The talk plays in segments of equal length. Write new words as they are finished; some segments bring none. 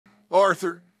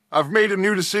Arthur, I've made a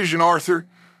new decision, Arthur.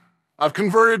 I've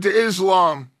converted to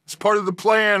Islam. It's part of the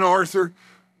plan, Arthur.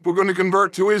 We're going to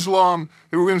convert to Islam,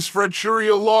 and we're going to spread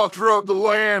Sharia law throughout the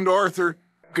land, Arthur.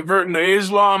 Converting to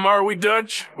Islam, are we,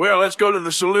 Dutch? Well, let's go to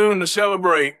the saloon to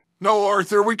celebrate. No,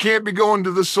 Arthur, we can't be going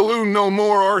to the saloon no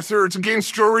more, Arthur. It's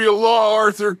against Sharia law,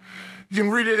 Arthur. You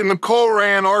can read it in the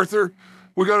Koran, Arthur.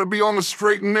 We gotta be on the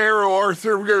straight and narrow,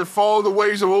 Arthur. We gotta follow the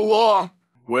ways of Allah.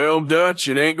 Well, Dutch,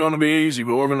 it ain't gonna be easy,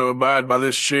 but we're gonna abide by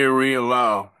this Sharia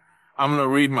law. I'm gonna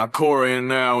read my Koran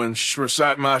now and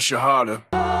recite my Shahada.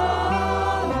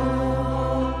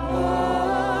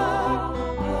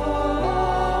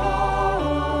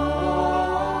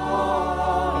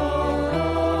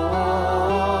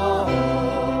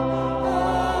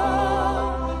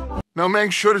 Now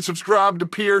make sure to subscribe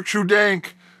to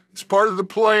Tru-Dank. It's part of the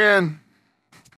plan.